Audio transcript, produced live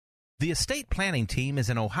The estate planning team is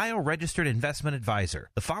an Ohio registered investment advisor.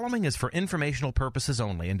 The following is for informational purposes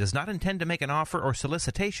only and does not intend to make an offer or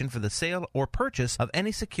solicitation for the sale or purchase of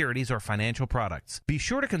any securities or financial products. Be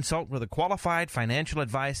sure to consult with a qualified financial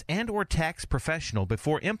advice and or tax professional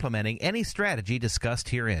before implementing any strategy discussed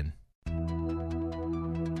herein.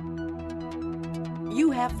 You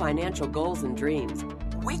have financial goals and dreams.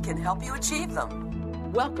 We can help you achieve them.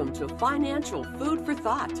 Welcome to Financial Food for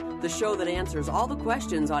Thought, the show that answers all the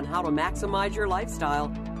questions on how to maximize your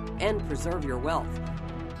lifestyle and preserve your wealth.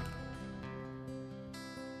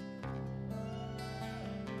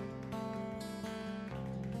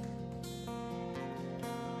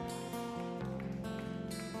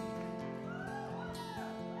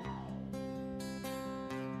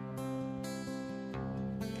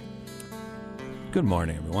 Good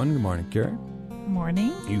morning, everyone. Good morning, Kara.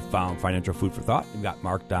 Morning. You found Financial Food for Thought. You've got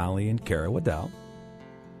Mark Donnelly and Kara Waddell.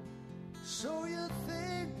 So you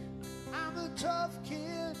think I'm a tough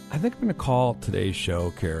kid? I think I'm going to call today's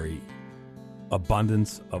show, Carrie,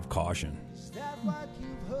 Abundance of Caution. Is that what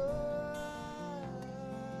you've heard?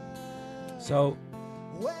 So,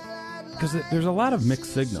 because there's a lot of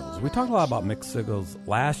mixed signals. We talked a lot about mixed signals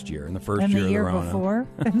last year in the first and year the of year the Rona. before.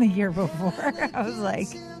 And the year before. I was like,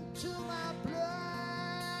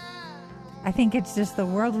 I think it's just the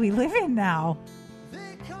world we live in now.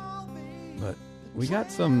 But we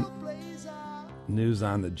got some news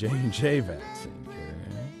on the J&J vaccine,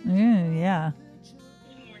 Carrie. Yeah. This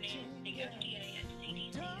morning, the FDA and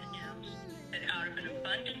CDC announced that out of an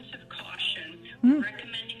abundance of caution, we're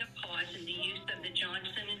recommending a pause in the use of the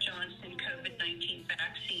Johnson & Johnson COVID-19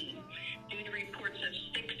 vaccine due to reports of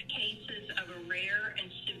 6 cases of a rare and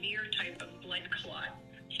severe type of blood clot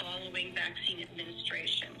following vaccine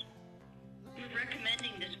administration. We're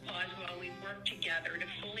recommending this pause while we work together to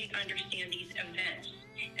fully understand these events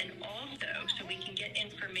and also so we can get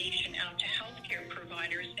information out to healthcare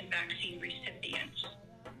providers and vaccine recipients.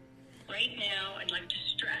 Right now, I'd like to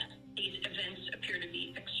stress these events appear to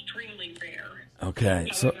be extremely rare. Okay,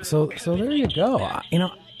 so there you go. I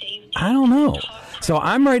don't know. So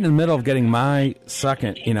I'm right in the middle of getting my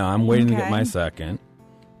second. I'm waiting to get my second.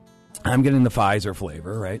 I'm getting the Pfizer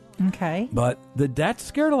flavor, right? Okay. But that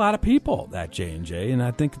scared a lot of people, that J&J, and I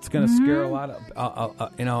think it's going to scare a lot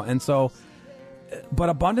of, and so, but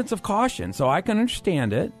abundance of caution. So I can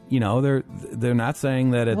understand it. They're not saying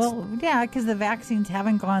that it's... Well, yeah, because the vaccines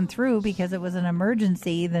haven't gone through because it was an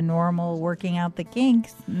emergency, the normal working out the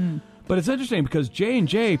kinks. But it's interesting because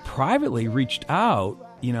J&J privately reached out,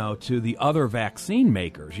 to the other vaccine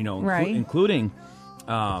makers, right. including...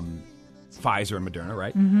 Pfizer and Moderna,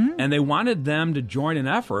 right? Mm-hmm. And they wanted them to join an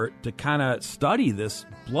effort to kind of study this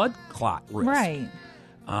blood clot risk. Right.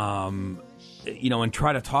 And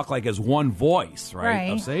try to talk like as one voice,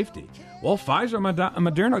 right, of safety. Well, Pfizer and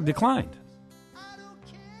Moderna declined.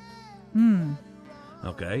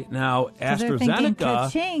 Okay. Now,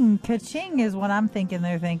 AstraZeneca... Ka-ching is what I'm thinking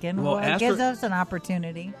they're thinking. Well, it gives us an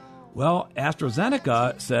opportunity. Well,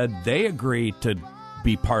 AstraZeneca said they agreed to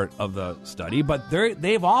be part of the study, but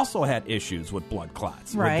they've also had issues with blood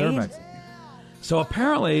clots with their vaccine. So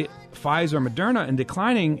apparently, Pfizer and Moderna in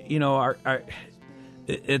declining,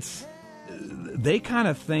 they kind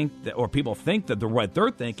of think that, or people think that what they're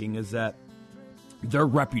thinking is that their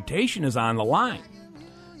reputation is on the line,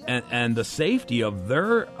 and the safety of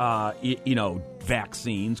their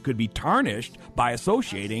vaccines could be tarnished by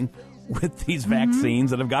associating with these vaccines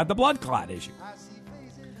that have got the blood clot issue.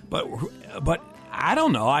 But I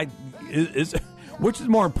don't know. Which is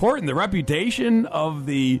more important, the reputation of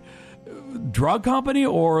the drug company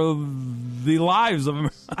or the lives of the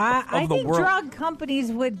world? I think drug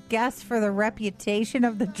companies would guess for the reputation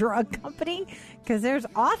of the drug company because there's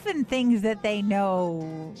often things that they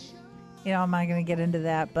know. I'm not going to get into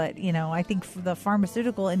that, but, I think the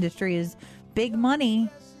pharmaceutical industry is big money.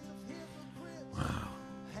 Wow.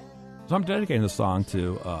 So I'm dedicating this song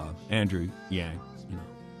to Andrew Yang.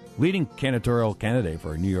 Leading candidatorial candidate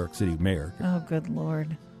for New York City mayor. Oh, good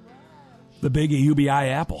Lord. The big UBI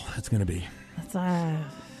apple, it's going to be. That's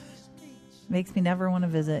makes me never want to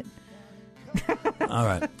visit. All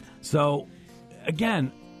right. So,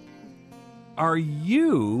 again, are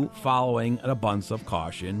you following an abundance of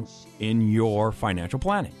caution in your financial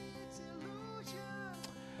planning?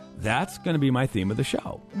 That's going to be my theme of the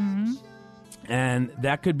show. Mm-hmm. And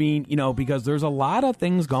that could mean, because there's a lot of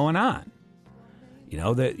things going on. We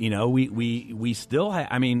still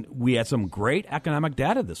have, we had some great economic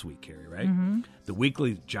data this week, Carrie, right? Mm-hmm. The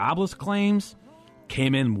weekly jobless claims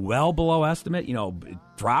came in well below estimate, it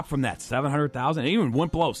dropped from that 700,000, it even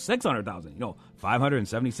went below 600,000,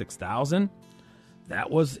 576,000. That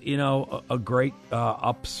was, a great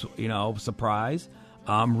surprise.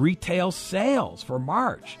 Retail sales for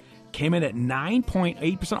March came in at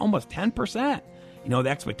 9.8%, almost 10%. The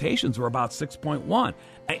expectations were about 6.1.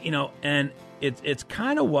 And it's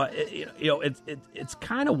kind of what it's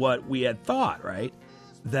kind of what we had thought, right?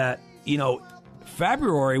 That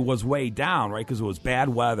February was way down, right, because it was bad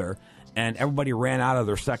weather, and everybody ran out of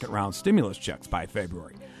their second round stimulus checks by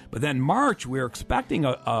February. But then March, we were expecting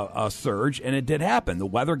a surge, and it did happen. The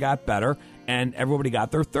weather got better, and everybody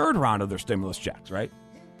got their third round of their stimulus checks, right?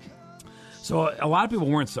 So a lot of people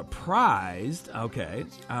weren't surprised, okay.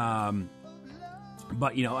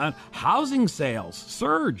 But, housing sales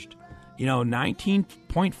surged,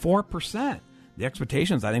 19.4%. The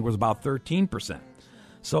expectations, I think, was about 13%.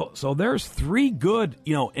 So there's three good,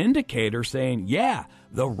 indicators saying, yeah,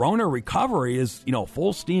 the Rona recovery is,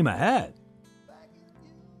 full steam ahead.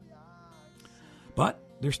 But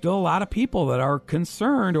there's still a lot of people that are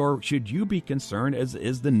concerned, or should you be concerned,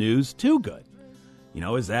 is the news too good?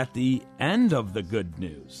 Is that the end of the good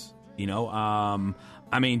news? Don't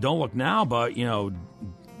look now, but,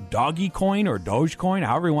 Doggy Coin or Dogecoin,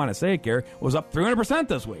 however you want to say it, Gary, was up 300%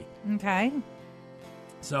 this week. Okay.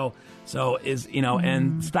 So is,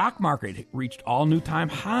 and stock market reached all new time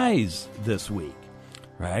highs this week,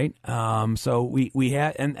 right? So we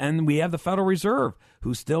had, and we have the Federal Reserve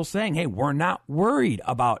who's still saying, hey, we're not worried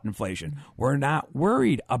about inflation. We're not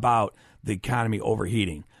worried about the economy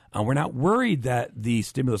overheating. We're not worried that the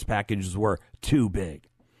stimulus packages were too big.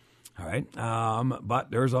 All right. But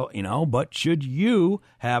there's but should you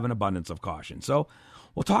have an abundance of caution? So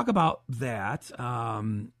we'll talk about that.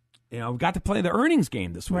 We've got to play the earnings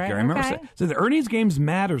game this week. Right, I remember okay. So the earnings games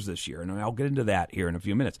matters this year, and I'll get into that here in a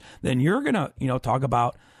few minutes. Then you're going to, talk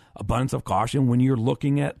about abundance of caution when you're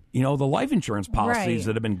looking at, the life insurance policies Right.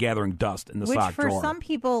 that have been gathering dust in the Which sock for drawer. some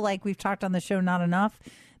people, like we've talked on the show, not enough,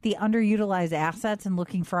 the underutilized assets and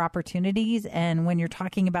looking for opportunities. And when you're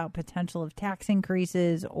talking about potential of tax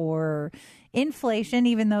increases or inflation,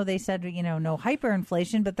 even though they said, no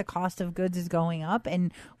hyperinflation, but the cost of goods is going up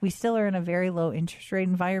and we still are in a very low interest rate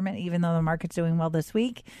environment, even though the market's doing well this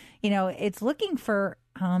week, it's looking for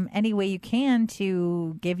any way you can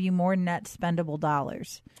to give you more net spendable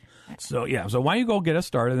dollars. So why don't you go get us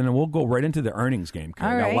started, and then we'll go right into the earnings game. All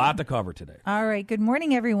We got right. a lot to cover today. All right. Good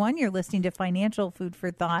morning, everyone. You're listening to Financial Food for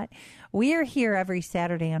Thought. We are here every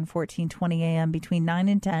Saturday on 1420 a.m. between 9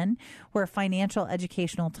 and 10. We're a financial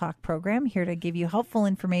educational talk program here to give you helpful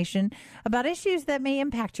information about issues that may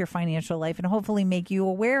impact your financial life and hopefully make you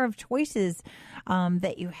aware of choices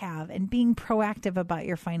that you have and being proactive about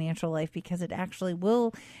your financial life, because it actually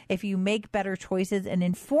will, if you make better choices and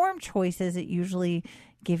informed choices, it usually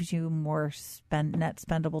gives you more net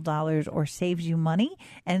spendable dollars or saves you money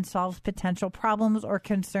and solves potential problems or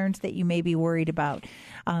concerns that you may be worried about.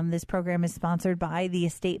 This program is sponsored by the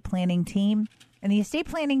Estate Planning Team. And the Estate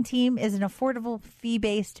Planning Team is an affordable,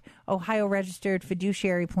 fee-based, Ohio-registered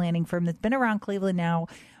fiduciary planning firm that's been around Cleveland now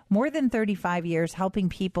more than 35 years, helping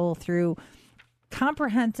people through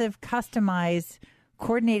comprehensive, customized,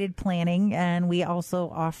 coordinated planning. And we also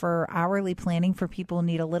offer hourly planning for people who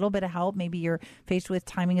need a little bit of help. Maybe you're faced with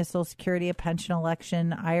timing of Social Security, a pension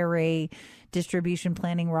election, IRA, distribution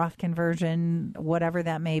planning, Roth conversion, whatever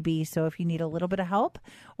that may be. So if you need a little bit of help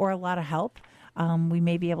or a lot of help, we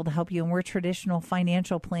may be able to help you. And we're traditional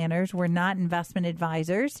financial planners. We're not investment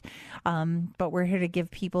advisors, but we're here to give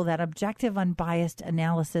people that objective, unbiased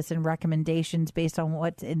analysis and recommendations based on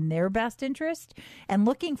what's in their best interest and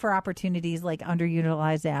looking for opportunities like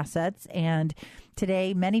underutilized assets. And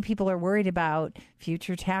today, many people are worried about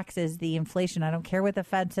future taxes, the inflation. I don't care what the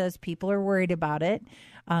Fed says. People are worried about it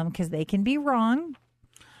because they can be wrong.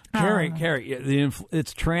 Carrie,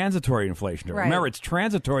 it's transitory inflation. Right. Remember, it's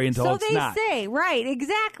transitory until it's not. So they say, right,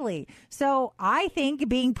 exactly. So I think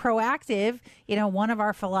being proactive, one of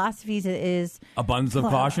our philosophies is Abundance of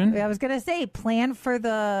caution? I was going to say, plan for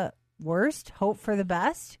the worst, hope for the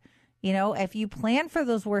best. If you plan for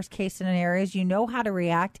those worst case scenarios, you know how to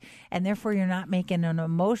react, and therefore you're not making an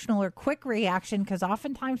emotional or quick reaction, because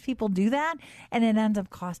oftentimes people do that and it ends up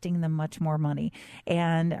costing them much more money.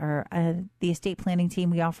 And the Estate Planning Team,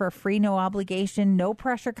 we offer a free, no obligation, no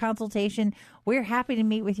pressure consultation. We're happy to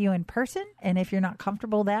meet with you in person. And if you're not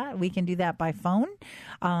comfortable with that, we can do that by phone.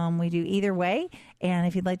 We do either way. And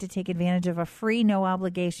if you'd like to take advantage of a free, no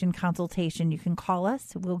obligation consultation, you can call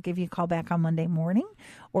us. We'll give you a call back on Monday morning.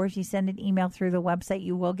 Or if you send an email through the website,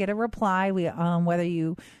 you will get a reply. Whether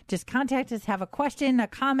you just contact us, have a question, a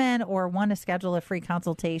comment, or want to schedule a free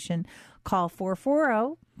consultation, call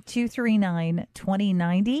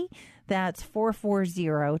 440-239-2090. That's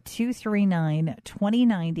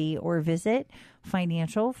 440-239-2090 or visit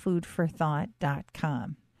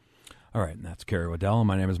financialfoodforthought.com. All right, and that's Carrie Waddell.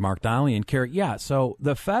 My name is Mark Donnelly. And Carrie, so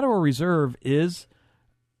the Federal Reserve is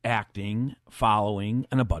acting following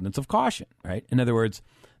an abundance of caution, right? In other words,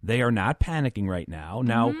 they are not panicking right now.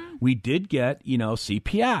 Now, we did get,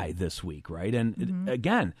 CPI this week, right? And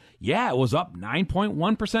again, it was up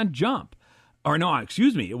 9.1% jump. Or no,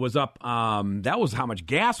 excuse me, it was up, that was how much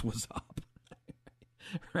gas was up,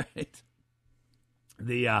 right?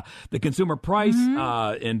 The consumer price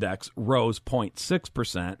index rose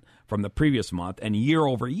 0.6% from the previous month, and year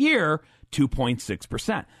over year,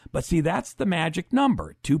 2.6%. But see, that's the magic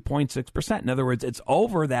number, 2.6%. In other words, it's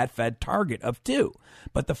over that Fed target of 2.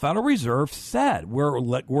 But the Federal Reserve said we're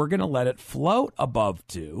going to let it float above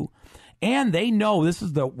 2. And they know this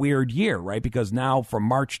is the weird year, right? Because now from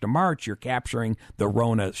March to March, you're capturing the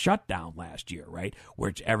Rona shutdown last year, right?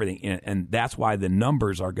 Which everything, and that's why the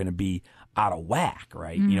numbers are going to be out of whack,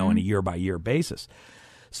 right? On a year by year basis.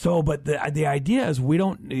 So, but the idea is we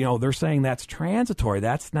don't, they're saying that's transitory.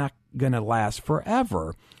 That's not going to last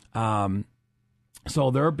forever.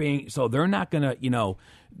 So they're not going to,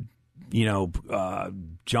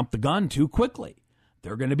 jump the gun too quickly.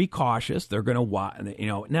 They're going to be cautious. They're going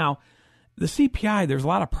to, now the CPI, there's a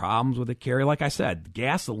lot of problems with it, Carrie. Like I said,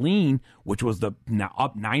 gasoline, which was now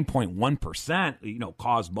up 9.1%,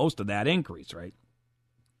 caused most of that increase, right?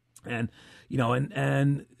 And,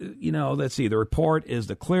 let's see, the report is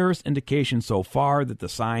the clearest indication so far that the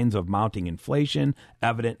signs of mounting inflation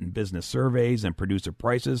evident in business surveys and producer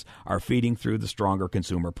prices are feeding through the stronger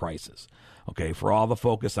consumer prices. Okay, for all the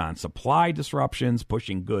focus on supply disruptions,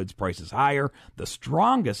 pushing goods prices higher, the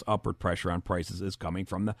strongest upward pressure on prices is coming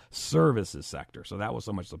from the services sector. So that was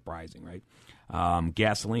so much surprising, right?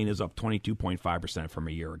 Gasoline is up 22.5% from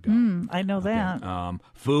a year ago. I know that.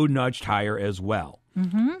 Food nudged higher as well.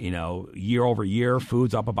 Year over year,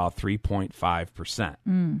 food's up about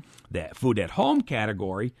 3.5%. The food at home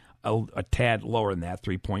category, a tad lower than that,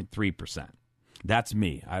 3.3%. That's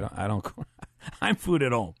me. I don't. I'm food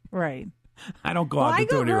at home. Right. I don't go out to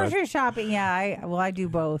do any rest. I go grocery shopping. Yeah, I do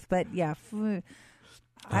both. But food,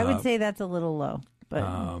 I would say that's a little low,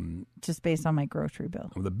 but just based on my grocery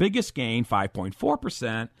bill. The biggest gain,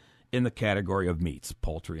 5.4%, in the category of meats,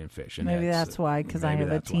 poultry and fish. And maybe that's why, because I have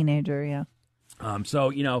a teenager. Yeah. So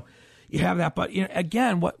you have that, but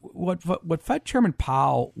again, what Fed Chairman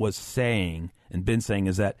Powell was saying and been saying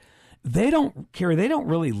is that they don't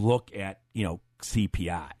really look at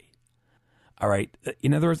CPI. All right.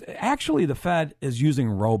 In other words, actually, the Fed is using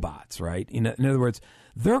robots, right? In other words,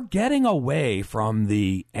 they're getting away from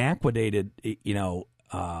the antiquated,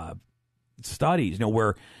 studies,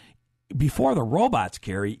 where before the robots,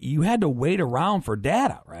 Carrie, you had to wait around for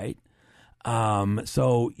data, right?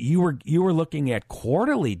 So you were looking at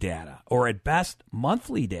quarterly data or at best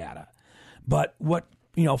monthly data. But what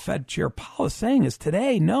Fed Chair Powell is saying is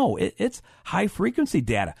today, no, it's high frequency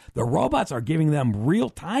data. The robots are giving them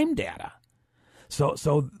real time data. So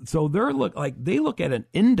they look at an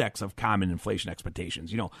index of common inflation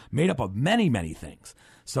expectations, made up of many, many things.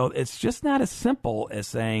 So it's just not as simple as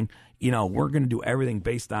saying, we're going to do everything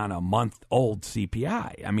based on a month-old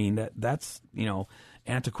CPI. I mean, that's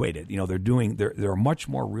antiquated. They're much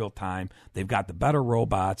more real time. They've got the better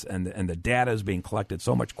robots, and the data is being collected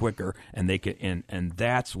so much quicker, and they can and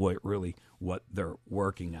that's what they're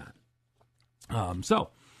working on.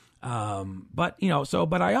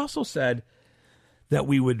 But I also said that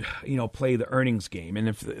we would, play the earnings game. And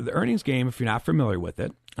if the earnings game, if you're not familiar with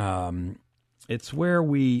it, it's where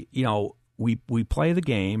we play the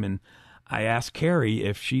game. And I asked Carrie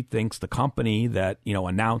if she thinks the company that,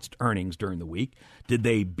 announced earnings during the week, did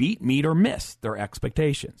they beat, meet, or miss their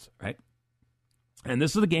expectations, right? And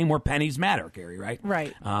this is the game where pennies matter, Carrie, right?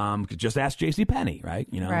 Right. Just ask JCPenney, right?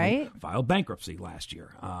 Right. Filed bankruptcy last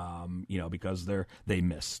year, because they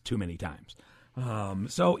missed too many times.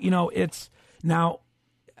 It's now,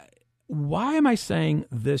 why am I saying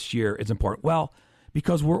this year is important? Well,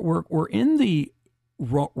 because we're in the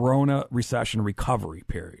Rona recession recovery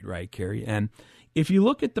period, right, Carrie? And if you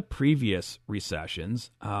look at the previous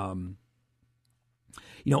recessions,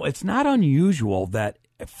 it's not unusual that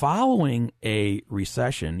following a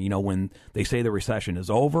recession, when they say the recession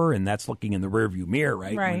is over, and that's looking in the rearview mirror,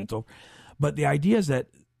 right? Right. When it's over. But the idea is that,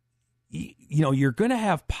 you're going to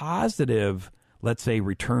have positive, let's say,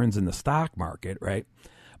 returns in the stock market, right?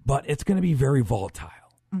 But it's going to be very volatile.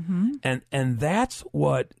 And that's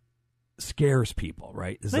what scares people,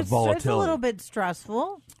 right? Is the volatility. It's a little bit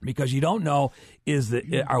stressful because you don't know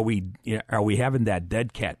are we having that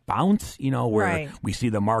dead cat bounce, where we see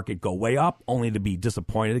the market go way up only to be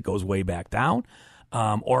disappointed it goes way back down,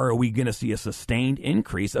 or are we going to see a sustained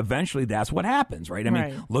increase? Eventually, that's what happens, right? I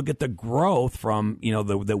mean, look at the growth from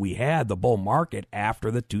that we had the bull market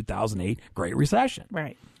after the 2008 Great Recession,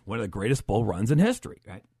 right? One of the greatest bull runs in history,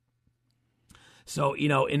 right? So,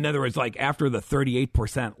 in other words, like after the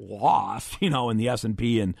 38% loss, in the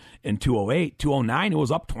S&P in 2008, 2009, it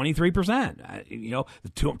was up 23%. The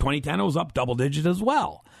 2010, it was up double digit as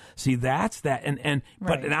well. See, that's that.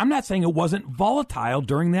 But I'm not saying it wasn't volatile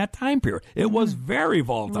during that time period. It was very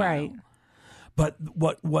volatile. Right. But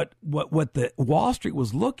what the Wall Street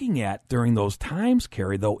was looking at during those times,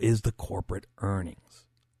 Carrie, though, is the corporate earnings.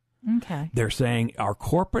 Okay. They're saying our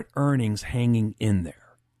corporate earnings hanging in there.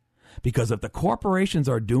 Because if the corporations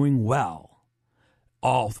are doing well,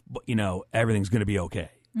 everything's going to be okay.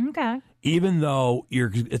 Okay. Even though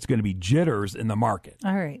it's going to be jitters in the market.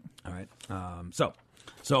 All right. So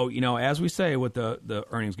as we say with the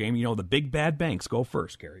earnings game, the big bad banks go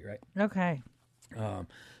first, Carrie, right? Okay.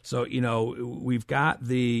 So we've got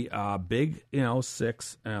the big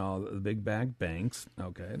six, the big bad banks.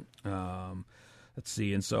 Okay. Let's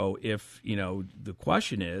see. And so if the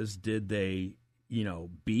question is, did they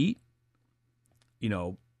beat,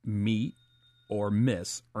 meet or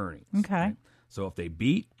miss earnings? Okay. Right? So if they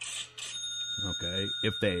beat, okay.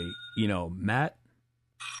 If they, met,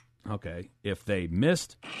 okay. If they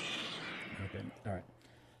missed, okay. All right.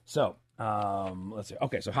 So let's see.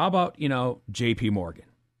 Okay. So how about, JP Morgan?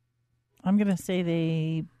 I'm going to say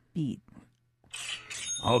they beat.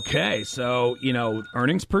 Okay. So,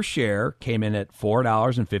 earnings per share came in at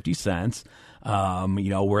 $4.50.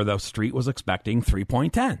 Where the street was expecting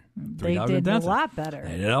 3.10. They did a lot better.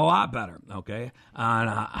 They did a lot better. Okay.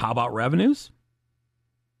 How about revenues?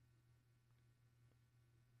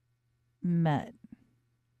 Met.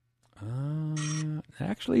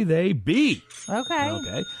 Actually, they beat.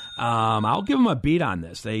 Okay. I'll give them a beat on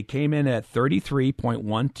this. They came in at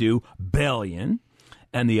 $33.12 billion.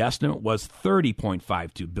 And the estimate was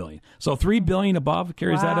 $30.52 billion. So $3 billion above.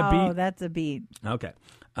 Carrie, is that a beat? Wow, that's a beat. Okay.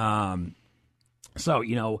 So,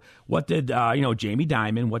 what did, Jamie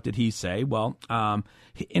Dimon, what did he say? Well,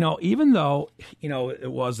 even though,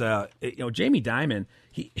 it was, Jamie Dimon,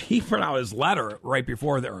 he put out his letter right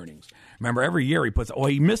before the earnings. Remember, every year he puts,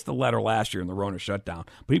 he missed the letter last year in the Rona shutdown.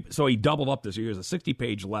 But so he doubled up this year. It was a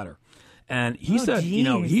 60-page letter. And he said,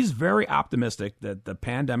 he's very optimistic that the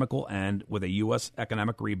pandemic will end with a U.S.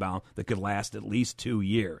 economic rebound that could last at least 2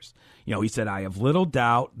 years. He said, I have little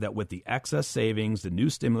doubt that with the excess savings, the new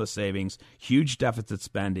stimulus savings, huge deficit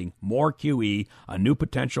spending, more QE, a new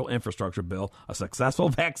potential infrastructure bill, a successful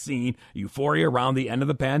vaccine, euphoria around the end of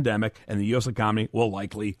the pandemic, and the U.S. economy will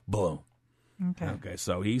likely bloom. Okay,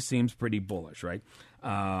 so he seems pretty bullish, right?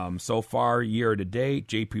 So far, year to date,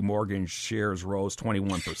 J.P. Morgan shares rose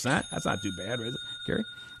 21%. That's not too bad, is it, Carrie?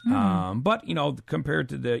 Mm-hmm. But compared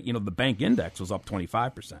to the bank index was up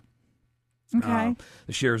 25%. Okay.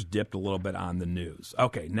 The shares dipped a little bit on the news.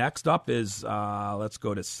 Okay, next up is let's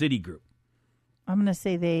go to Citigroup. I'm going to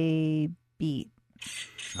say they beat.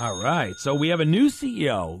 All right, so we have a new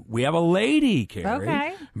CEO. We have a lady, Carrie.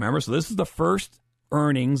 Okay. Remember, so this is the first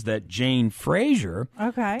earnings that Jane Fraser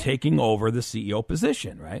taking over the CEO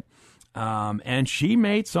position, right? And she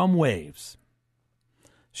made some waves.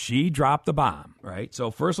 She dropped the bomb, right? So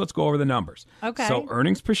first, let's go over the numbers. Okay. So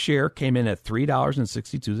earnings per share came in at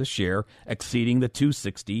 $3.62 a share, exceeding the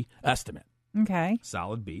 $2.60 estimate. Okay.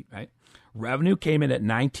 Solid beat, right? Revenue came in at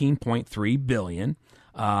 $19.3 billion,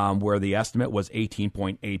 where the estimate was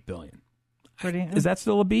 $18.8 billion. Is that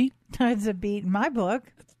still a beat? It's a beat in my book.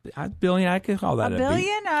 A billion, I could call that a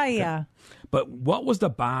billion? beat. Oh, yeah. But what was the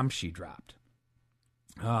bomb she dropped?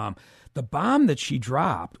 The bomb that she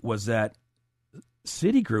dropped was that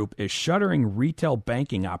Citigroup is shuttering retail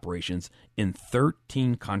banking operations in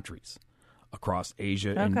 13 countries across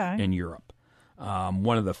Asia and Europe.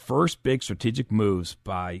 One of the first big strategic moves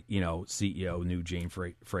by CEO new Jane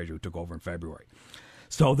Fraser, who took over in February.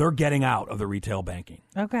 So they're getting out of the retail banking.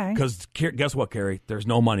 Okay. Because guess what, Carrie? There's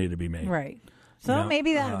no money to be made. Right. So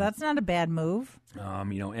maybe that's not a bad move.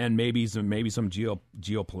 And maybe some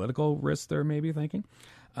geopolitical risks they're maybe thinking.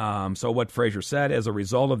 So what Fraser said, as a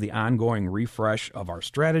result of the ongoing refresh of our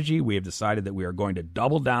strategy, we have decided that we are going to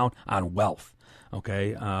double down on wealth.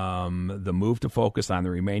 Okay. The move to focus on the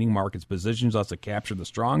remaining markets positions us to capture the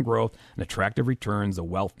strong growth and attractive returns the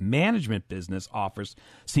wealth management business offers.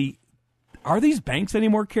 See, are these banks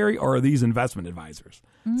anymore, Carrie, or are these investment advisors?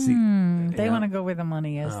 They want to go where the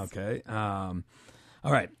money is. Okay.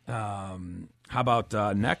 All right. How about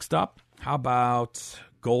next up? How about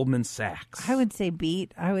Goldman Sachs? I would say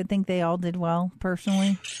beat. I would think they all did well,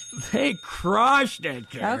 personally. They crushed it,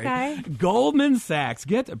 Carrie. Okay. Goldman Sachs,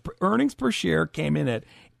 earnings per share came in at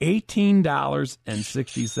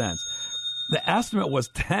 $18.60. The estimate was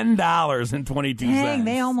 $10.22. Dang,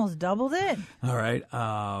 they almost doubled it. All right.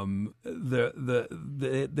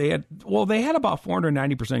 They had about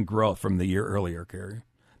 490% growth from the year earlier, Carrie.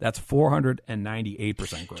 That's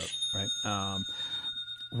 498% growth, right?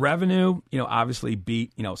 Revenue, obviously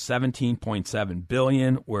beat, $17.7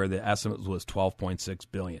 billion, where the estimate was $12.6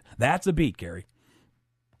 billion. That's a beat, Carrie.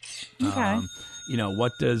 Okay.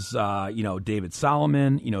 What does, David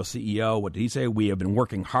Solomon, CEO, what did he say? We have been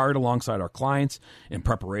working hard alongside our clients in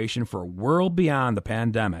preparation for a world beyond the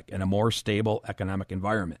pandemic and a more stable economic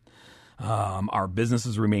environment. Our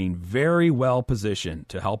businesses remain very well positioned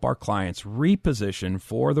to help our clients reposition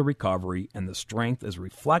for the recovery, and the strength is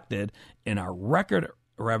reflected in our record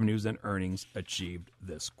revenues and earnings achieved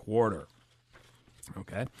this quarter.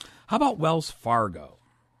 Okay. How about Wells Fargo?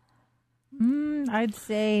 I'd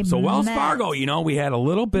say so. Wells met. Fargo, we had a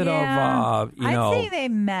little bit of, I'd say they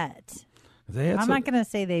met. I'm not going to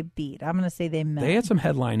say they beat. I'm going to say they met. They had some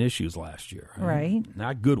headline issues last year. Right.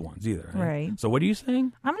 Not good ones either. Right. So what are you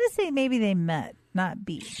saying? I'm going to say maybe they met, not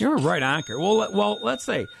beat. You're right, Anchor. Well, let's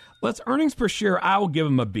earnings per share, I will give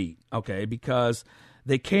them a beat, okay, because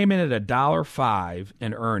they came in at $1.05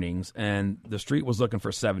 in earnings, and the street was looking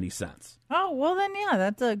for 70 cents. Oh, well then, yeah,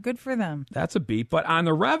 that's good for them. That's a beat. But on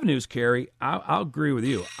the revenues, Carrie, I'll agree with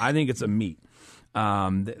you. I think it's a meet.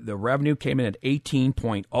 The revenue came in at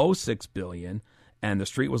 $18.06 billion, and the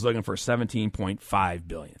street was looking for $17.5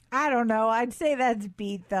 billion. I don't know. I'd say that's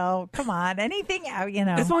beat, though. Come on, anything,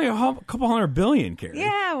 It's only a couple $100 billion, Carrie.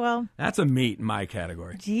 Yeah, well, that's a meet in my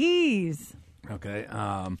category. Jeez. Okay.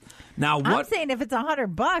 Now what? I'm saying if it's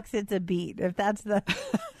 $100, it's a beat. If that's the.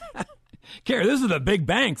 Carrie, this is the big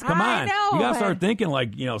banks. Come on, know, you got to start thinking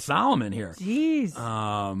like Solomon here. Jeez.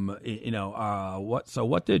 What? So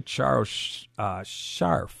what did Charles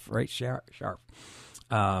Scharf, right? Scharf,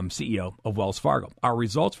 CEO of Wells Fargo. Our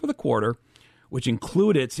results for the quarter, which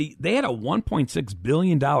included, they had a $1.6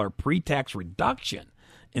 billion pre-tax reduction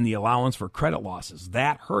in the allowance for credit losses.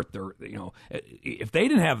 That hurt their. If they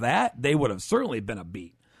didn't have that, they would have certainly been a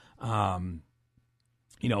beat.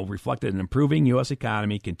 Reflected an improving U.S.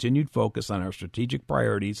 economy, continued focus on our strategic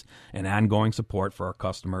priorities, and ongoing support for our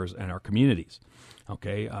customers and our communities.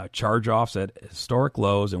 Okay, charge-offs at historic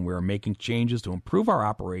lows, and we're making changes to improve our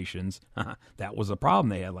operations. That was a problem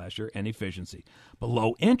they had last year, and efficiency. But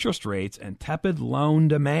low interest rates and tepid loan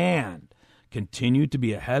demand continued to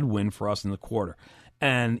be a headwind for us in the quarter.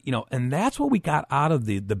 And, and that's what we got out of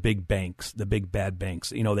the big banks, the big bad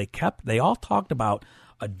banks. They all talked about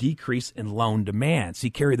a decrease in loan demand.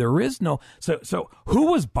 See, Carrie, there is no, so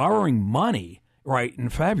who was borrowing money right in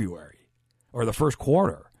February or the first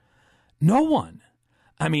quarter? No one.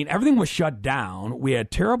 I mean, everything was shut down. We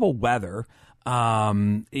had terrible weather.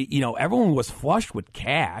 Everyone was flushed with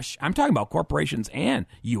cash. I'm talking about corporations and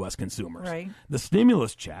U.S. consumers. Right. The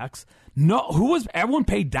stimulus checks. Everyone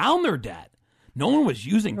paid down their debt. No one was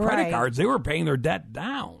using credit cards. They were paying their debt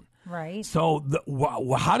down. Right. So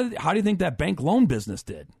how do you think that bank loan business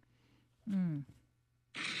did?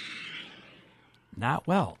 Not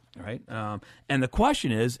well, right? And the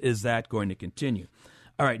question is that going to continue?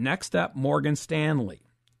 All right, next up, Morgan Stanley.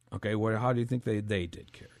 Okay, how do you think they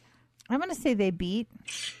did, Carrie? I'm going to say they beat.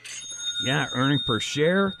 Yeah, earnings per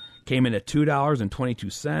share came in at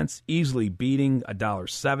 $2.22, easily beating a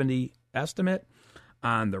 $1.70 estimate.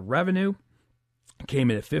 On the revenue, came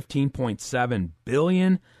in at $15.7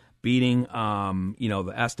 billion, beating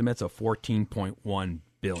the estimates of $14.1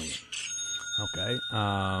 billion. Okay.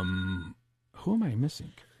 Who am I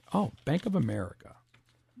missing? Oh, Bank of America.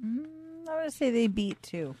 I'm going to say they beat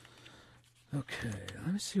too. Okay,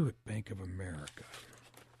 let me see what Bank of America.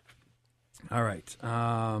 All right.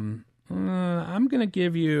 I'm going to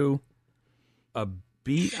give you a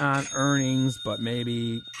beat on earnings, but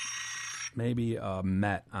maybe a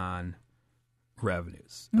met on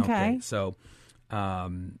revenues. Okay. So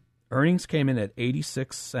earnings came in at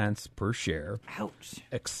 86 cents per share. Ouch.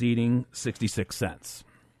 Exceeding 66 cents.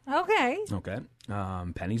 Okay. Okay.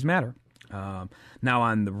 Pennies matter. Now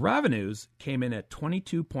on the revenues came in at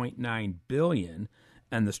 $22.9 billion,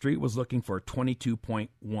 and the street was looking for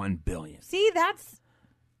 $22.1 billion. See, that's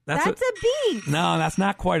a beat. No, that's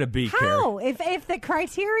not quite a beat. How? Carrie. If the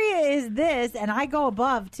criteria is this, and I go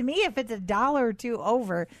above, to me, if it's $1 or $2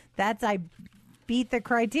 over, I beat the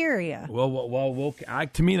criteria. Well,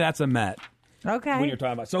 to me, that's a met. Okay. When you're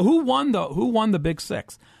talking about, so who won the Big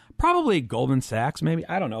Six? Probably Goldman Sachs, maybe.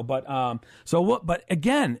 I don't know. But But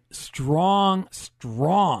again, strong.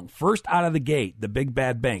 First out of the gate, the big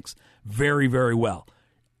bad banks, very, very well.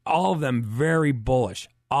 All of them very bullish.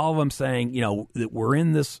 All of them saying, that we're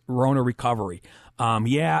in this Rona recovery.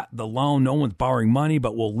 The loan, no one's borrowing money,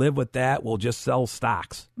 but we'll live with that. We'll just sell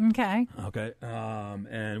stocks. Okay.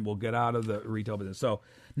 And we'll get out of the retail business. So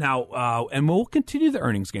now, and we'll continue the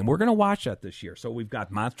earnings game. We're going to watch that this year. So we've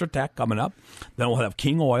got Monster Tech coming up. Then we'll have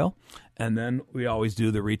King Oil. And then we always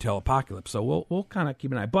do the retail apocalypse. So we'll kind of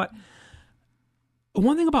keep an eye. But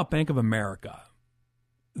one thing about Bank of America,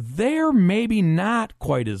 they're maybe not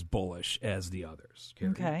quite as bullish as the others.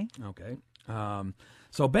 Carrie. Okay.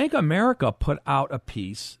 So Bank of America put out a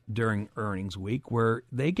piece during earnings week where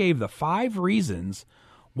they gave the 5 reasons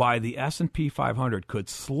why the S&P 500 could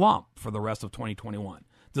slump for the rest of 2021,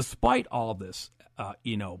 despite all this,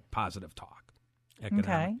 positive talk.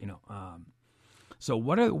 Economic, So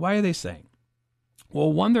why are they saying?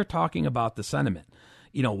 Well, one, they're talking about the sentiment.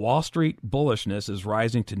 Wall Street bullishness is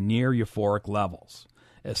rising to near euphoric levels,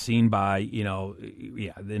 as seen by,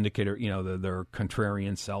 the indicator, their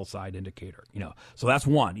contrarian sell side indicator, So that's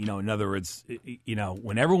one, in other words,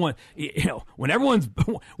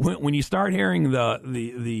 when you start hearing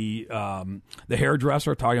the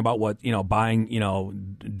hairdresser talking about what, buying,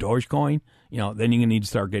 Dogecoin, then you need to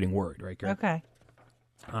start getting worried, right, Karen? Okay.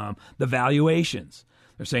 The valuations.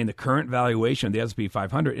 They're saying the current valuation of the S&P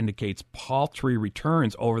 500 indicates paltry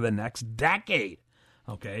returns over the next decade.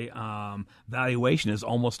 Okay, valuation is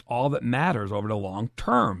almost all that matters over the long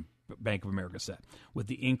term, Bank of America said. With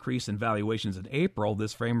the increase in valuations in April,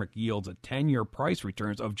 this framework yields a 10-year price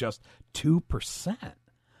returns of just 2%.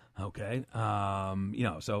 Okay,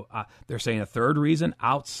 so they're saying a third reason,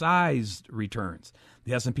 outsized returns.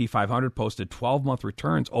 The S&P 500 posted 12-month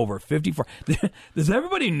returns over 54. Does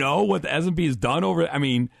everybody know what the S&P has done over? I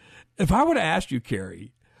mean, if I would have asked you,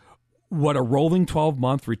 Carrie, what a rolling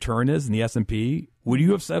 12-month return is in the S&P, would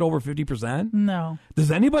you have said over 50%? No.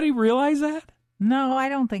 Does anybody realize that? No, I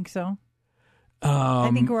don't think so.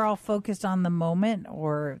 I think we're all focused on the moment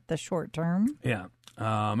or the short term. Yeah.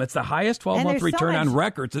 It's the highest 12-month return on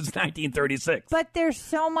record since 1936. But there's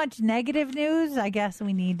so much negative news, I guess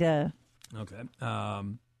we need to... Okay.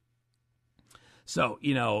 So,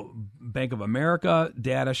 Bank of America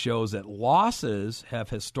data shows that losses have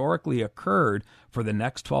historically occurred for the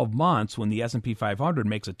next 12 months when the S&P 500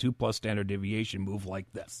 makes a 2+ standard deviation move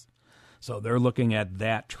like this. So they're looking at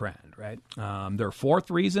that trend, right? Their fourth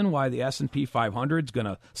reason why the S&P 500 is going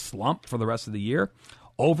to slump for the rest of the year,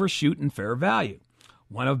 overshoot in fair value.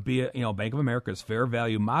 One of Bank of America's fair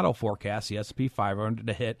value model forecasts the S&P 500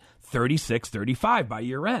 to hit 36.35 by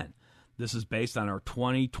year end. This is based on our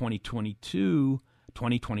 2022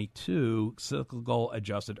 cyclical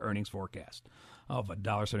adjusted earnings forecast of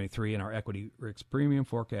 $1.73 and our equity risk premium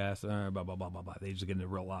forecast, blah, blah, blah, blah, blah. They just get into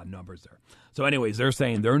real lot of numbers there. So anyways, they're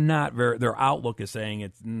saying their outlook is saying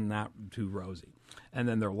it's not too rosy. And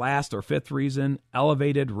then their last or fifth reason,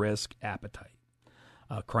 elevated risk appetite.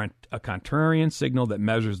 A contrarian signal that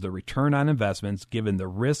measures the return on investments given the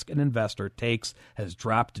risk an investor takes has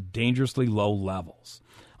dropped to dangerously low levels.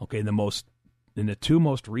 Okay, in the 2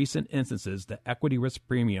 most recent instances, the equity risk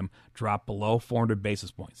premium dropped below 400 basis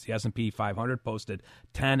points. The S&P 500 posted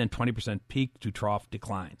 10 and 20% peak to trough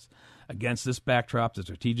declines. Against this backdrop, the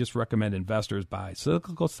strategists recommend investors buy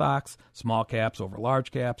cyclical stocks, small caps over large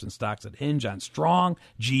caps, and stocks that hinge on strong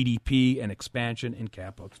GDP and expansion in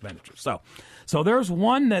capital expenditures. So there's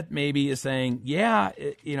one that maybe is saying,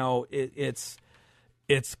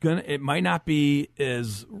 it might not be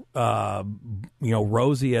as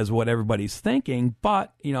rosy as what everybody's thinking,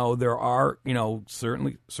 but there are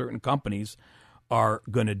certainly certain companies are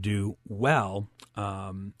going to do well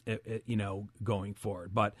going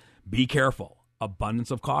forward. But be careful.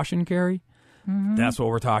 Abundance of caution, Carrie. Mm-hmm. That's what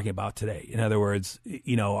we're talking about today. In other words,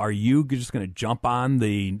 are you just going to jump on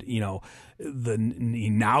now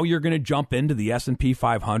you're going to jump into the S&P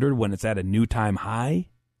 500 when it's at a new time high?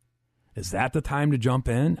 Is that the time to jump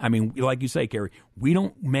in? I mean, like you say, Carrie, we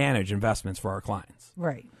don't manage investments for our clients.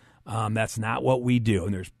 Right. That's not what we do.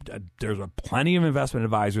 And there's plenty of investment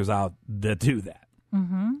advisors out that do that.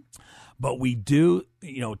 Mm-hmm. But we do,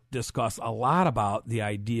 discuss a lot about the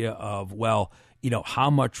idea of, how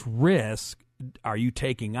much risk are you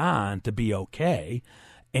taking on to be okay?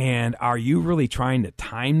 And are you really trying to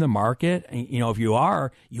time the market? And, if you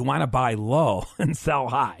are, you want to buy low and sell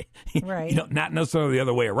high. Right. Not necessarily the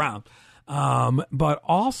other way around. But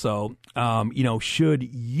also, should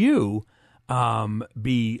you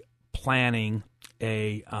be planning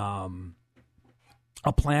a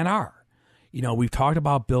plan R? We've talked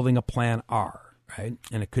about building a plan R. right?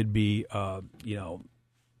 And it could be,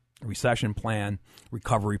 recession plan,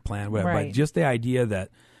 recovery plan, whatever. Right. But just the idea that,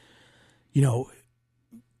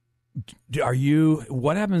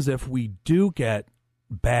 what happens if we do get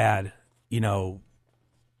bad,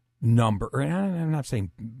 number? Or I'm not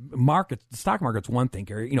saying the stock market's one thing,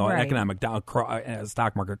 Gary, an Right. economic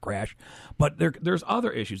stock market crash, but there's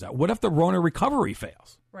other issues. What if the Rona recovery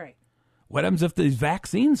fails? Right. What happens if these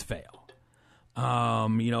vaccines fail?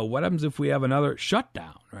 What happens if we have another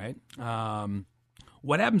shutdown, right?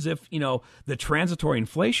 What happens if, the transitory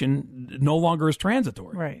inflation no longer is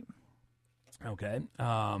transitory? Right. Okay.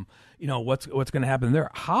 What's going to happen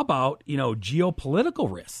there? How about,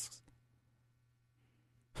 geopolitical risks?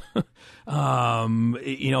 Think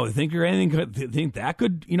that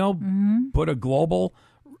could, put a global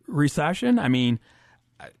recession? I mean,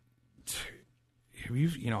 have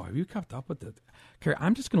you kept up with it? Carrie,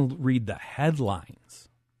 I'm just going to read the headlines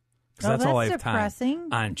because that's all I have depressing.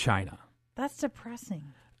 time on China. That's depressing.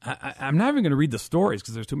 I'm not even going to read the stories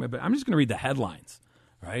because there's too many, but I'm just going to read the headlines,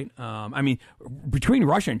 right? Between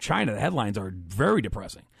Russia and China, the headlines are very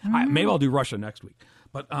depressing. Maybe I'll do Russia next week.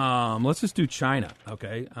 But let's just do China,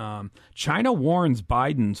 okay? China warns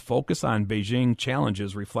Biden's focus on Beijing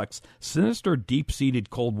challenges reflects sinister, deep-seated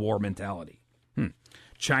Cold War mentality.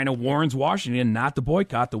 China warns Washington not to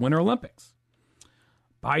boycott the Winter Olympics.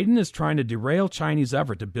 Biden is trying to derail Chinese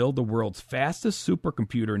effort to build the world's fastest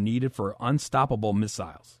supercomputer needed for unstoppable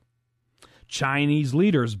missiles. Chinese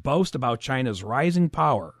leaders boast about China's rising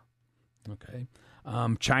power. Okay.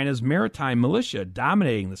 China's maritime militia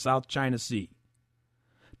dominating the South China Sea.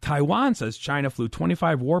 Taiwan says China flew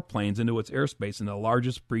 25 warplanes into its airspace in the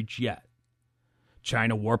largest breach yet.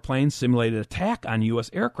 China warplanes simulated attack on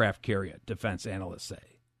U.S. aircraft carrier, defense analysts say.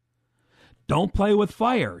 Don't play with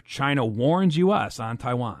fire. China warns U.S. on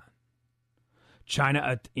Taiwan.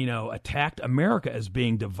 China, attacked America as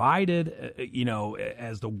being divided,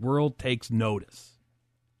 as the world takes notice.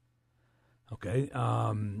 Okay.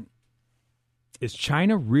 Is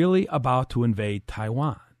China really about to invade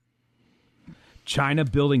Taiwan? China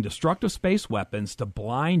building destructive space weapons to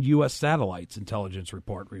blind U.S. satellites, intelligence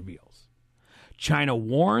report reveals. China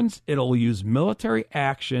warns it'll use military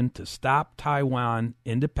action to stop Taiwan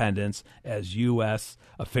independence as U.S.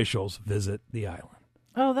 officials visit the island.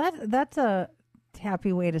 Oh, that's a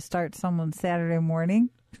happy way to start someone's Saturday morning.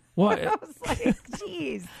 Well, I was like,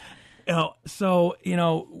 geez. I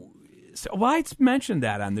mentioned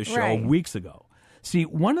that on this show Right. weeks ago. See,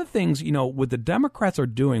 one of the things, what the Democrats are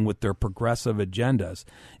doing with their progressive agendas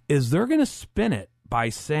is they're going to spin it by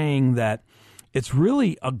saying that it's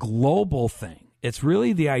really a global thing. It's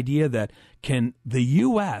really the idea that can the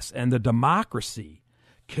U.S. and the democracy,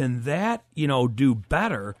 can that, do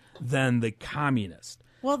better than the communist?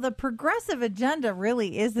 Well, the progressive agenda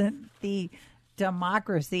really isn't the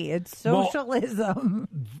democracy. It's socialism.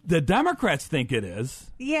 The Democrats think it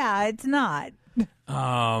is. Yeah, it's not.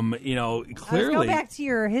 Clearly. Let's go back to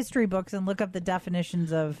your history books and look up the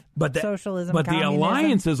definitions of socialism. But communism. the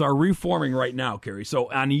alliances are reforming right now, Kerry.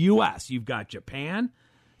 So on the U.S., you've got Japan,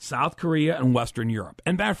 South Korea, and Western Europe.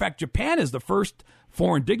 And matter of fact, Japan is the first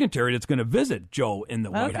foreign dignitary that's going to visit Joe in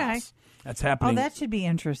the White House. That's happening. Oh, that should be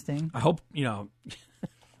interesting. I hope,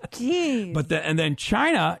 Jeez. and then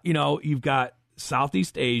China, you've got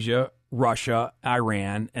Southeast Asia, Russia,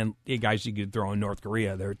 Iran, and you guys, you could throw in North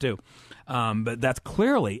Korea there too. But that's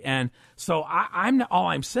clearly, and so all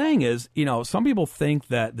I'm saying is, some people think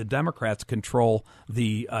that the Democrats control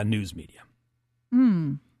the news media.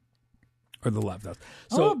 Or the left does.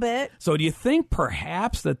 A little bit. So do you think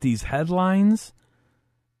perhaps that these headlines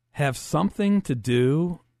have something to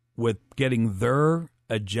do with getting their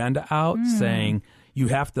agenda out, saying you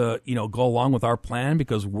have to, go along with our plan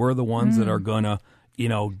because we're the ones that are going to,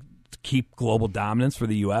 keep global dominance for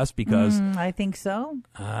the U.S. because I think so.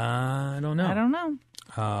 I don't know. I don't know.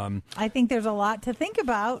 I think there's a lot to think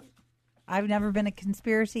about. I've never been a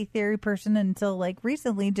conspiracy theory person until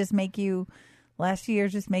recently. Last few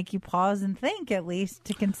years just make you pause and think, at least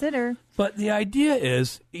to consider. But the idea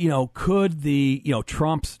is, could the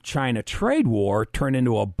Trump's China trade war turn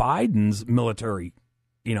into a Biden's military,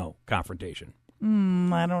 confrontation?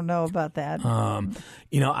 I don't know about that.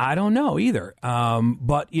 I don't know either.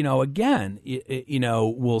 But again,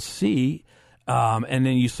 we'll see. And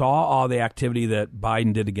then you saw all the activity that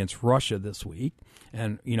Biden did against Russia this week.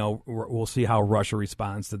 And, we'll see how Russia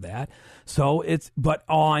responds to that. So but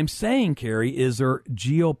all I'm saying, Carrie, is there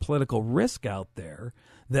geopolitical risk out there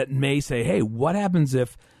that may say, hey, what happens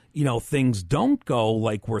if, things don't go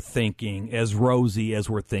like we're thinking, as rosy as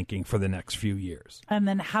we're thinking for the next few years. And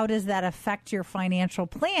then how does that affect your financial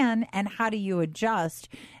plan, and how do you adjust?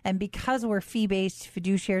 And because we're fee-based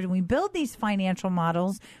fiduciaries and we build these financial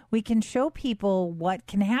models, we can show people what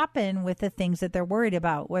can happen with the things that they're worried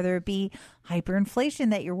about, whether it be hyperinflation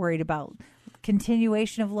that you're worried about,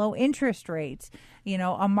 continuation of low interest rates,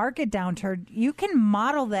 a market downturn. You can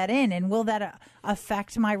model that in. And will that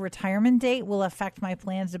affect my retirement date? Will it affect my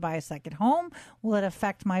plans to buy a second home? Will it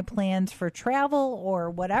affect my plans for travel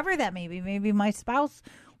or whatever that may be? Maybe my spouse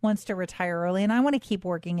wants to retire early and I want to keep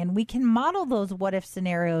working. And we can model those what if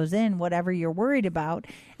scenarios in whatever you're worried about.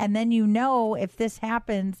 And then if this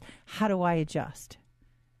happens, how do I adjust?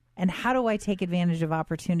 And how do I take advantage of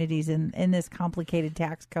opportunities in this complicated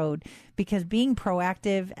tax code? Because being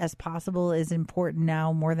proactive as possible is important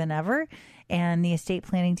now more than ever. And the estate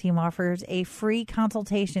planning team offers a free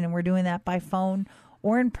consultation, and we're doing that by phone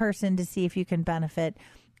or in person to see if you can benefit.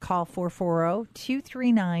 Call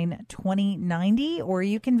 440-239-2090, or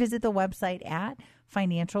you can visit the website at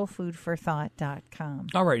financialfoodforthought.com.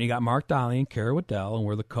 All right, you got Mark Dolly and Kara Waddell, and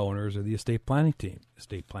we're the co-owners of the estate planning team. The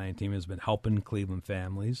estate planning team has been helping Cleveland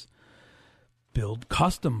families build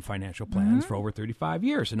custom financial plans for over 35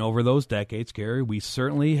 years. And over those decades, Kara, we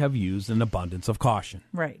certainly have used an abundance of caution.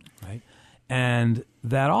 Right. And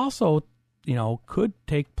that also, could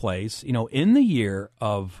take place, in the year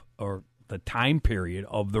of, or the time period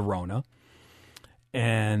of the Rona,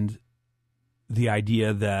 and the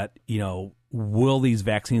idea that, will these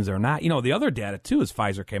vaccines or not? The other data, too, is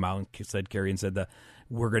Pfizer came out and said, Carrie, and said that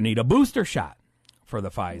we're going to need a booster shot for the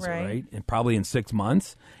Pfizer, right? And probably in 6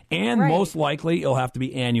 months. And most likely it'll have to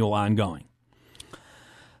be annual ongoing.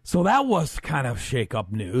 So that was kind of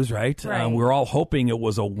shake-up news, right? We're all hoping it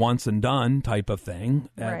was a once-and-done type of thing.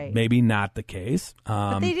 Maybe not the case.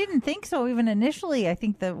 But they didn't think so even initially. I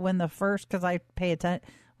think that when the first, because I pay attention,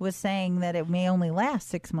 was saying that it may only last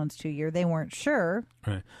 6 months to a year. They weren't sure.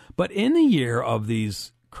 Right. But in the year of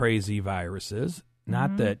these crazy viruses,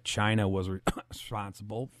 not that China was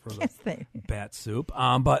responsible for the bat soup,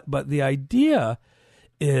 but the idea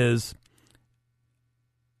is,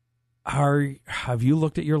 have you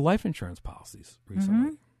looked at your life insurance policies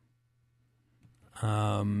recently?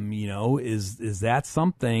 Is that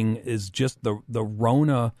something, is just the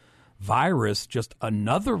Rona virus just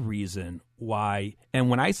another reason why? And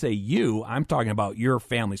when I say you, I'm talking about your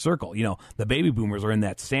family circle. The baby boomers are in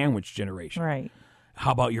that sandwich generation. Right.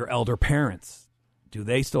 How about your elder parents? Do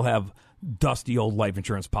they still have dusty old life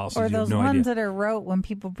insurance policies? Or those ones that are wrote when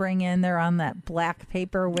people bring in, they're on that black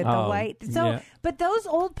paper with the white. So, but those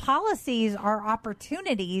old policies are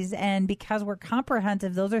opportunities, and because we're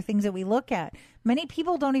comprehensive, those are things that we look at. Many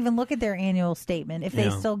people don't even look at their annual statement if they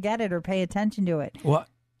still get it or pay attention to it. What?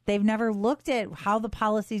 They've never looked at how the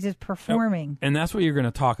policies is performing. And that's what you're going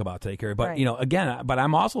to talk about today, Carrie. But, again, but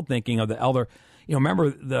I'm also thinking of the elder. Remember,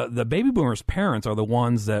 the baby boomers' parents are the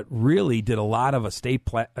ones that really did a lot of estate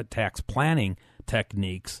tax planning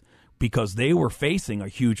techniques because they were facing a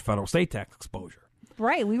huge federal estate tax exposure.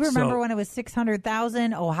 Right. We remember when it was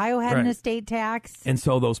 $600,000. Ohio had an estate tax. And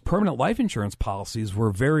so those permanent life insurance policies were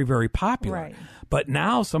very, very popular. Right. But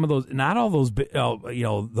now some of those, not all those,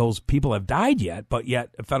 those people have died yet, but yet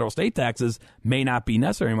federal estate taxes may not be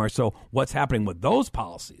necessary anymore. So what's happening with those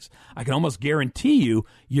policies? I can almost guarantee you,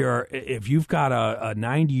 if you've got a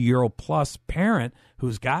 90-year-old plus parent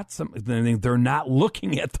who's got some, they're not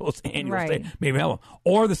looking at those annual estate, maybe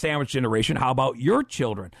or the sandwich generation. How about your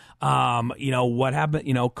children? What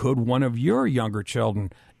happened? Could one of your younger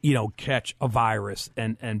children, catch a virus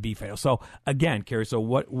and be fatal? So again, Carrie, so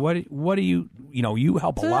what do you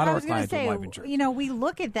help a lot of our clients with life insurance? We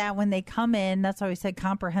look at that when they come in. That's why we said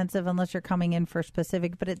comprehensive, unless you're coming in for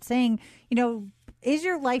specific. But it's saying, is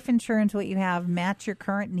your life insurance what you have match your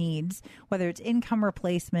current needs, whether it's income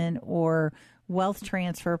replacement or wealth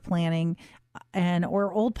transfer planning,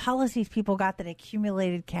 or old policies people got that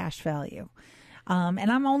accumulated cash value.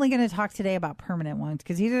 And I'm only going to talk today about permanent ones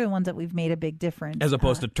because these are the ones that we've made a big difference. As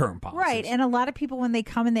opposed to term policies. Right. And a lot of people, when they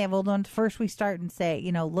come and they have old ones, first we start and say,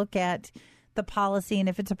 look at the policy. And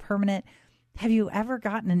if it's a permanent, have you ever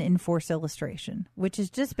gotten an in-force illustration, which is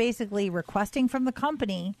just basically requesting from the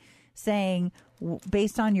company saying,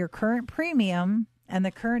 based on your current premium and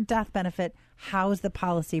the current death benefit, how's the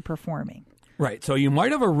policy performing? Right. So you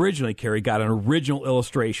might have originally, Carrie, got an original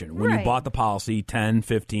illustration when you bought the policy 10,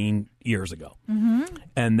 15 years ago. Mm-hmm.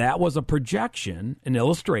 And that was a projection, an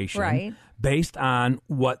illustration, based on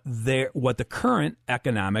what the current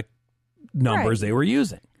economic numbers they were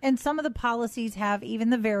using. And some of the policies have,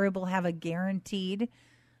 even the variable, have a guaranteed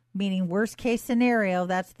meaning worst case scenario,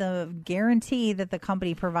 that's the guarantee that the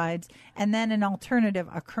company provides, and then an alternative,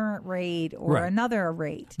 a current rate or Right. another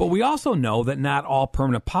rate. But we also know that not all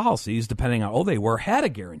permanent policies, depending on how old they were, had a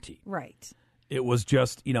guarantee. Right. It was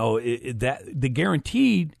just, that the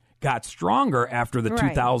guarantee got stronger after the Right.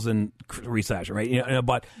 2000 recession, right?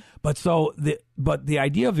 But the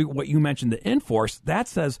idea of what you mentioned, the in-force, that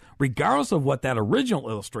says regardless of what that original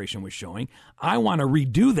illustration was showing, I want to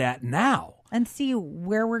redo that now. And see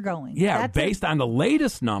where we're going. Yeah, That's based on the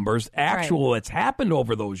latest numbers, actual that's happened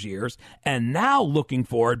over those years, and now looking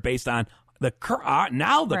forward based on the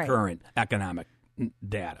Right. current economic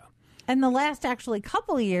data. And the last actually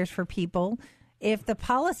couple of years for people, if the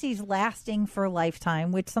policy's lasting for a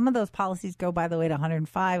lifetime, which some of those policies go, by the way, to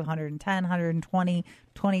 105, 110, 120,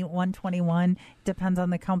 21, 21, depends on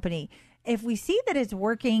the company. If we see that it's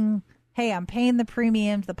working, hey, I'm paying the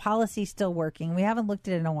premiums, the policy's still working, we haven't looked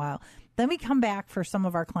at it in a while, then we come back for some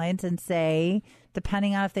of our clients and say,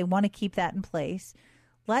 depending on if they want to keep that in place,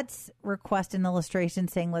 let's request an illustration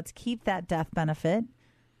saying, let's keep that death benefit,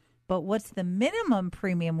 but what's the minimum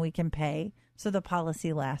premium we can pay so the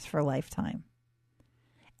policy lasts for a lifetime?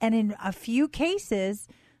 And in a few cases,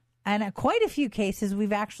 and quite a few cases,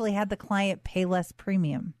 we've actually had the client pay less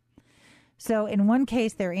premium. So in one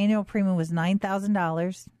case, their annual premium was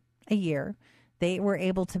 $9,000 a year. They were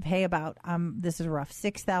able to pay about, this is rough,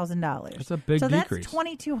 $6,000. That's a big so decrease. So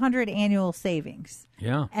that's $2,200 annual savings.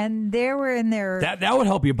 Yeah. And they were in their... That would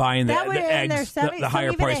help you buy in the that would in eggs, their the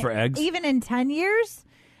higher price for eggs. Even in 10 years.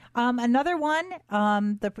 Another one,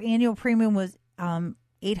 the annual premium was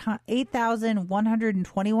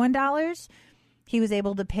 $8,121. He was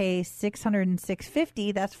able to pay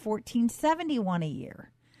 $606.50. That's $1,471 a year.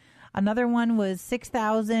 Another one was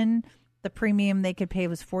 $6,000. The premium they could pay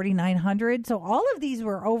was $4,900. So all of these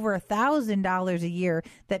were over $1,000 a year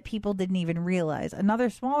that people didn't even realize.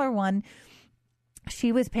 Another smaller one,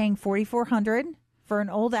 she was paying $4,400 for an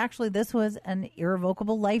old. Actually, this was an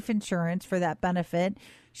irrevocable life insurance for that benefit.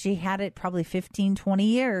 She had it probably 15, 20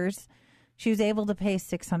 years. She was able to pay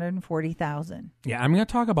 $640,000. Yeah, I'm going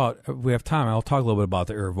to talk about, if we have time, I'll talk a little bit about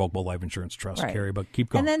the irrevocable life insurance trust, Right. Carrie, but keep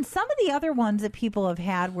going. And then some of the other ones that people have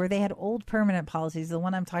had where they had old permanent policies, the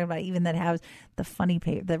one I'm talking about, even that has the funny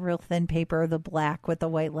paper, the real thin paper, the black with the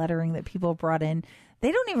white lettering that people brought in,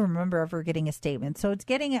 they don't even remember ever getting a statement. So it's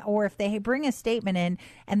getting it, or if they bring a statement in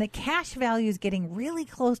and the cash value is getting really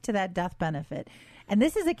close to that death benefit. And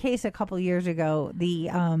this is a case a couple years ago. The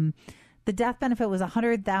death benefit was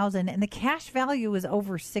 $100,000 and the cash value was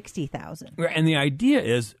over $60,000. And the idea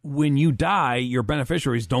is when you die, your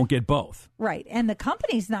beneficiaries don't get both. Right. And the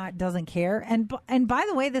company's doesn't care. And by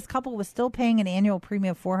the way, this couple was still paying an annual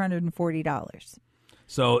premium of $440.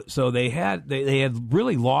 So they had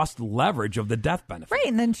really lost leverage of the death benefit. Right,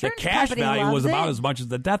 and the insurance cash company value loves was about it. as much as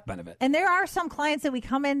the death benefit. And there are some clients that we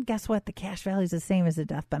come in, guess what? The cash value is the same as the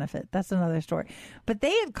death benefit. That's another story. But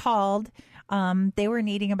they had called, they were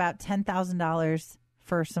needing about $10,000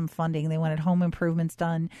 for some funding. They wanted home improvements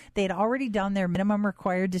done. They had already done their minimum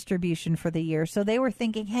required distribution for the year. So they were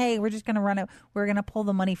thinking, hey, we're just going to we're going to pull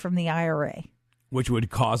the money from the IRA. Which would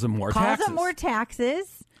cause them more taxes. Cause them more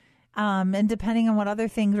taxes. And depending on what other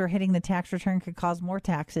things are hitting the tax return could cause more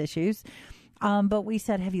tax issues. But we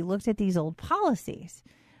said, have you looked at these old policies?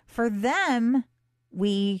 For them,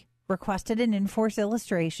 we requested an in-force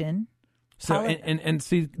illustration. So, and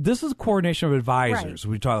see, this is coordination of advisors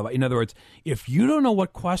we talk about. In other words, if you don't know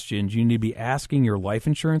what questions you need to be asking your life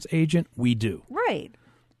insurance agent, we do. Right.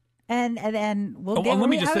 And we'll let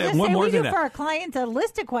me just say one more we thing. do for our clients a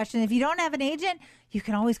list of questions. If you don't have an agent, you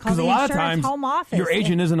can always call the a lot of insurance times home office. your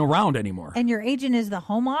agent isn't around anymore. And your agent is the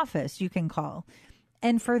home office you can call.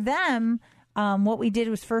 And for them, what we did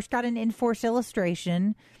was first got an in-force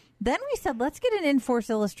illustration. Then we said, let's get an in-force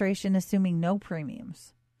illustration assuming no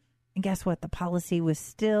premiums. And guess what? The policy was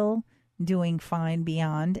still doing fine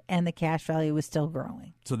beyond, and the cash value was still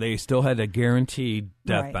growing. So they still had a guaranteed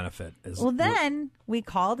death Right. benefit. Then we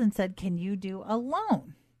called and said, can you do a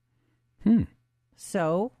loan?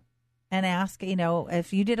 So, and ask,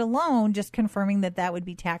 if you did a loan, just confirming that would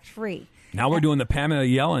be tax-free. Now we're doing the Pamela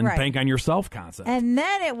Yellen Right. bank on yourself concept. And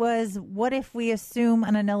then it was, what if we assume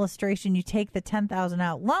on an illustration you take the $10,000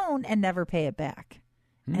 out loan and never pay it back?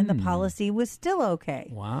 And the policy was still okay.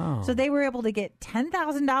 Wow. So they were able to get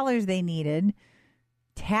 $10,000 they needed,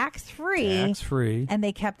 tax-free. Tax-free. And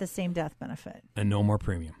they kept the same death benefit. And no more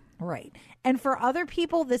premium. Right. And for other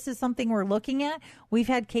people, this is something we're looking at. We've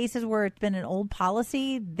had cases where it's been an old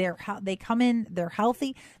policy. They come in, they're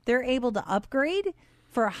healthy. They're able to upgrade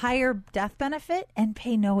for a higher death benefit and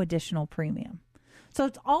pay no additional premium. So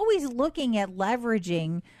it's always looking at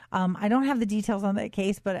leveraging. I don't have the details on that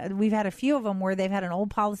case, but we've had a few of them where they've had an old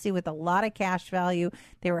policy with a lot of cash value.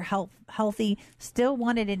 They were healthy, still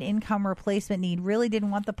wanted an income replacement need, really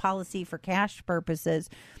didn't want the policy for cash purposes.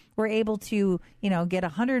 We're able to, get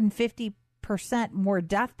 150% more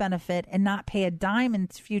death benefit and not pay a dime in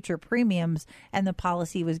future premiums, and the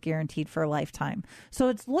policy was guaranteed for a lifetime. So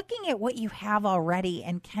it's looking at what you have already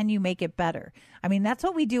and can you make it better. I mean, that's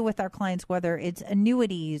what we do with our clients, whether it's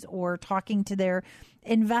annuities or talking to their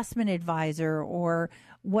investment advisor or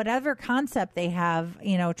whatever concept they have,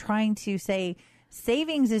 trying to say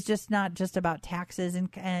savings is just not just about taxes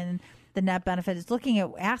and the net benefit. It's looking at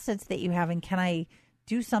assets that you have and can I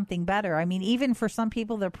do something better. I mean, even for some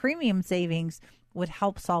people, their premium savings would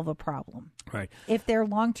help solve a problem. Right. If their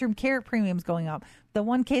long-term care premiums going up. The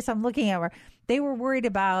one case I'm looking at where they were worried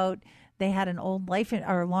about, they had an old life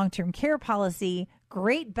or long-term care policy,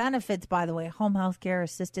 great benefits, by the way, home health care,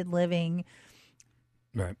 assisted living,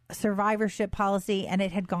 right, survivorship policy, and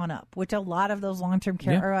it had gone up, which a lot of those long-term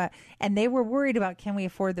care and they were worried about, can we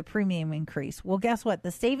afford the premium increase? Well, guess what?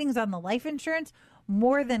 The savings on the life insurance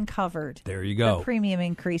more than covered. There you go. The premium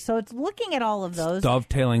increase. So it's looking at all of those.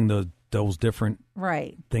 Dovetailing those different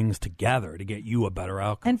right things together to get you a better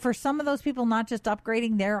outcome. And for some of those people, not just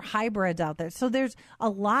upgrading, there are hybrids out there. So there's a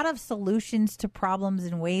lot of solutions to problems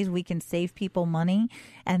and ways we can save people money.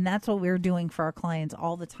 And that's what we're doing for our clients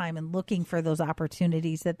all the time and looking for those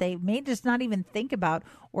opportunities that they may just not even think about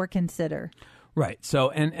or consider. Right.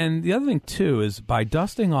 So, and the other thing, too, is by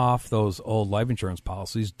dusting off those old life insurance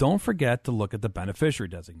policies, don't forget to look at the beneficiary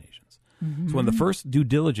designations. Mm-hmm. So one of the first due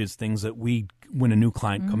diligence things that when a new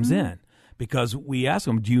client comes in, because we ask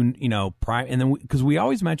them, do you, and then because we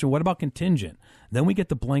always mention, what about contingent? Then we get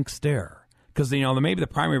the blank stare because, maybe the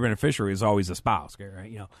primary beneficiary is always a spouse,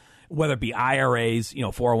 right? Whether it be IRAs,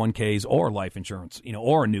 401ks or life insurance,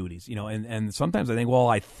 or annuities, and sometimes I think, well,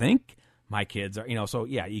 I think my kids are, so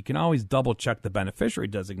yeah, you can always double check the beneficiary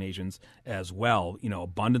designations as well,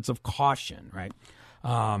 abundance of caution, right?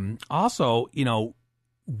 Also,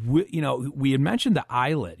 we had mentioned the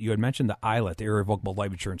ILIT. You had mentioned the ILIT, the Irrevocable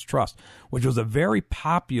Life Insurance Trust, which was a very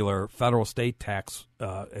popular federal state tax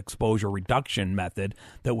exposure reduction method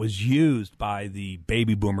that was used by the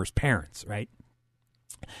baby boomers' parents, right?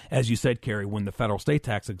 As you said, Carrie, when the federal state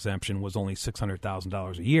tax exemption was only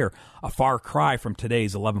 $600,000 a year, a far cry from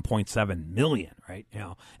today's $11.7 million, right?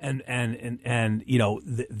 And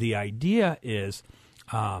the idea is,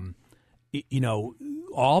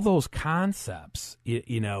 all those concepts,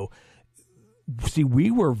 see,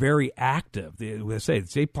 we were very active. The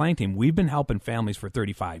state planning team, we've been helping families for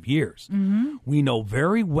 35 years. Mm-hmm. We know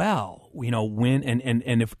very well, when,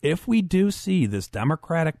 and if we do see this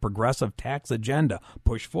Democratic progressive tax agenda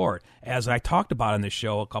push forward, as I talked about on this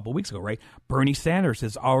show a couple of weeks ago, right? Bernie Sanders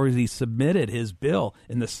has already submitted his bill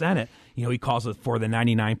in the Senate. He calls it for the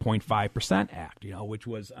 99.5% Act, which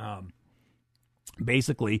was,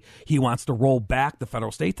 basically he wants to roll back the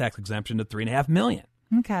federal state tax exemption to $3.5 million.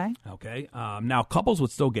 Okay. Now, couples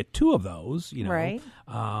would still get two of those, right.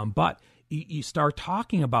 But you start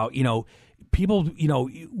talking about, people, do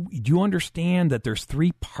you understand that there's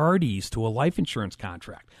three parties to a life insurance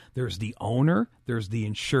contract? There's the owner, there's the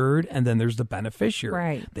insured, and then there's the beneficiary.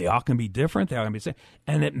 Right. They all can be different. They all can be the same.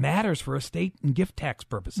 And it matters for estate and gift tax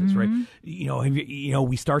purposes, right?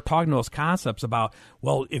 We start talking those concepts about,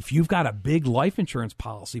 well, if you've got a big life insurance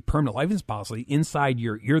policy, permanent life insurance policy, inside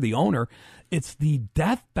you're the owner, it's the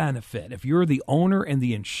death benefit. If you're the owner and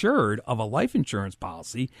the insured of a life insurance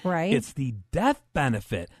policy, right, it's the death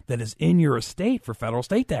benefit that is in your estate for federal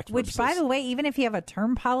state tax purposes. Which, by the way, even if you have a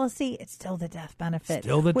term policy, it's still the death benefit.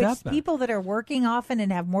 Still the death benefit. People that are working often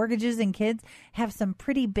and have mortgages and kids have some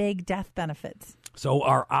pretty big death benefits. So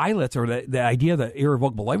our ILITs, or the idea of the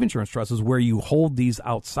Irrevocable Life Insurance Trust, is where you hold these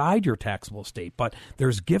outside your taxable estate, but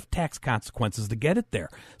there's gift tax consequences to get it there.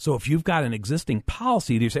 So if you've got an existing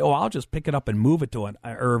policy, you say, I'll just pick it up and move it to an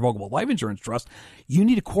Irrevocable Life Insurance Trust, you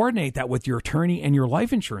need to coordinate that with your attorney and your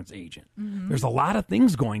life insurance agent. Mm-hmm. There's a lot of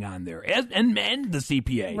things going on there, and the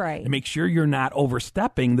CPA, right, to make sure you're not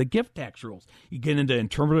overstepping the gift tax rules. You get into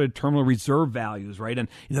terminal reserve values, right, and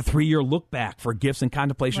the 3-year look back for gifts and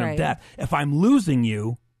contemplation right of death. If I'm losing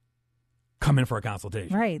you, come in for a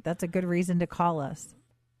consultation. Right. That's a good reason to call us.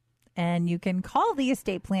 And you can call the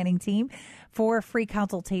estate planning team for a free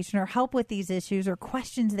consultation or help with these issues or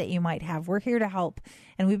questions that you might have. We're here to help.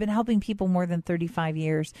 And we've been helping people more than 35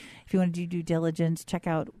 years. If you want to do due diligence, check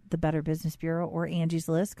out the Better Business Bureau or Angie's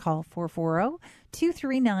List. Call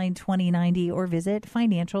 440-239-2090 or visit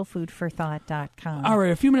financialfoodforthought.com. All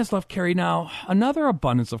right. A few minutes left, Carrie. Now, another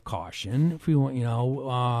abundance of caution. If we want,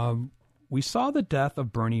 we saw the death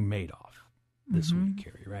of Bernie Madoff this week,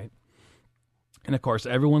 Carrie, right? And, of course,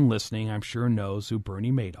 everyone listening, I'm sure, knows who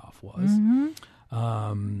Bernie Madoff was.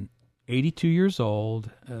 82 years old,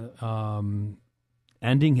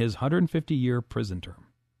 ending his 150-year prison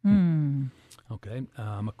term. Okay.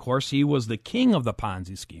 Of course, he was the king of the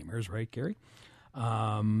Ponzi schemers, right, Carrie?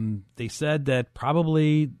 They said that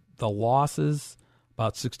probably the losses,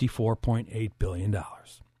 about $64.8 billion.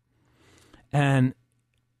 And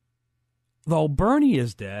though Bernie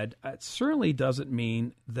is dead, it certainly doesn't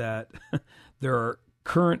mean that there are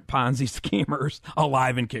current Ponzi schemers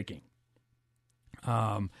alive and kicking.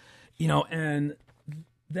 And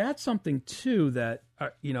that's something, too, that,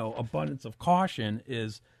 abundance of caution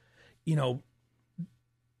is, you've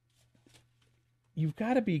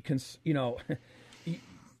got to be,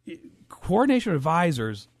 coordination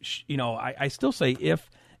advisors, I still say if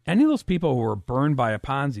any of those people who were burned by a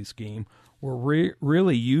Ponzi scheme were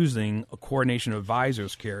really using a coordination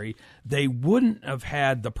advisors, Carrie, they wouldn't have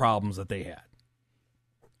had the problems that they had.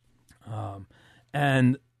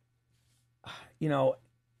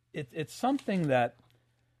 It's something that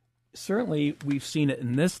certainly we've seen it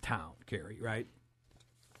in this town, Carrie, right?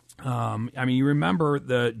 You remember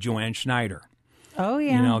the Joanne Schneider. Oh,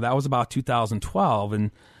 yeah. That was about 2012, and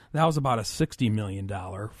that was about a $60 million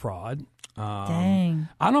fraud. Dang.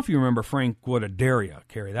 I don't know if you remember Frank Guadadaria,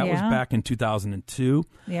 Carrie. That was back in 2002.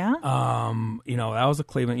 Yeah. That was a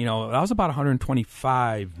Cleveland, that was about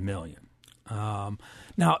 $125 million. Now,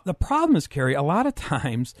 the problem is, Carrie, a lot of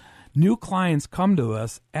times new clients come to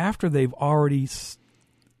us after they've already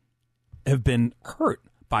have been hurt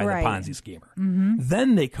by the Ponzi schemer.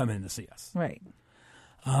 Then they come in to see us. Right.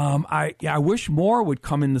 I wish more would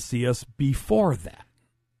come in to see us before that.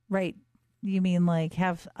 Right. You mean like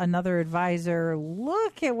have another advisor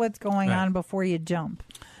look at what's going on before you jump.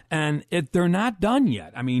 And they're not done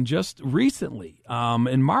yet. Just recently,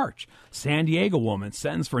 in March, San Diego woman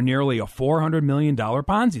sentenced for nearly a $400 million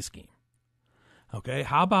Ponzi scheme. Okay,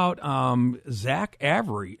 how about Zach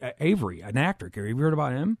Avery, an actor? Gary, have you heard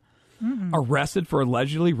about him? Arrested for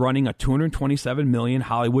allegedly running a $227 million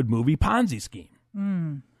Hollywood movie Ponzi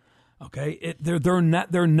scheme. Okay,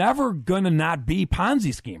 they're never going to not be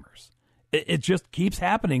Ponzi schemers. It just keeps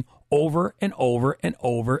happening over and over and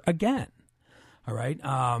over again. All right.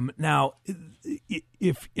 Now,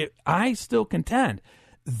 if I still contend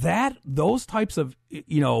that those types of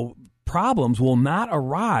problems will not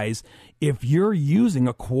arise if you're using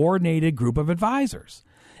a coordinated group of advisors.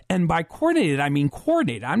 And by coordinated, I mean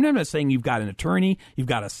coordinated. I'm not saying you've got an attorney, you've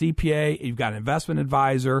got a CPA, you've got an investment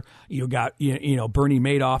advisor, you've got Bernie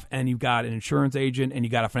Madoff, and you've got an insurance agent, and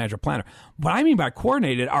you got a financial planner. What I mean by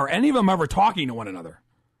coordinated, are any of them ever talking to one another?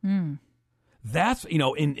 That's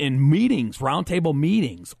in meetings, roundtable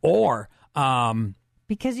meetings, or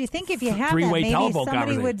because you think if you have that, maybe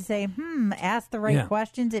somebody would say, ask the right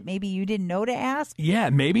questions that maybe you didn't know to ask. Yeah,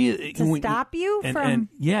 maybe to stop you from.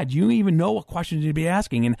 Do you even know what questions you'd be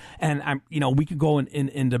asking? And we could go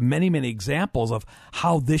into many examples of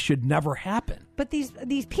how this should never happen. But these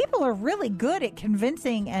people are really good at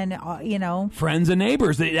convincing, and friends and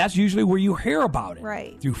neighbors. That's usually where you hear about it,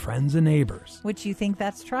 right? Through friends and neighbors, which you think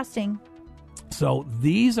that's trusting. So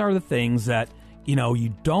these are the things that. You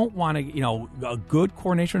don't want to, a good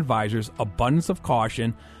coordination advisors, abundance of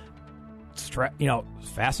caution,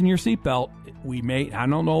 fasten your seatbelt. I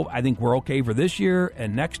don't know, I think we're okay for this year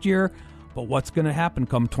and next year, but what's going to happen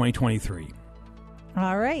come 2023?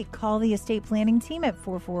 All right. Call the estate planning team at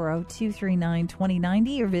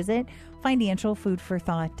 440-239-2090 or visit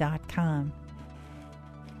financialfoodforthought.com.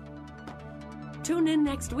 Tune in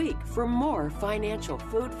next week for more financial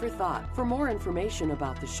food for thought. For more information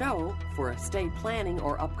about the show, for estate planning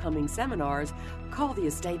or upcoming seminars, call the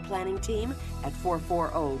estate planning team at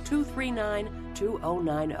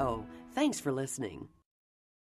 440-239-2090. Thanks for listening.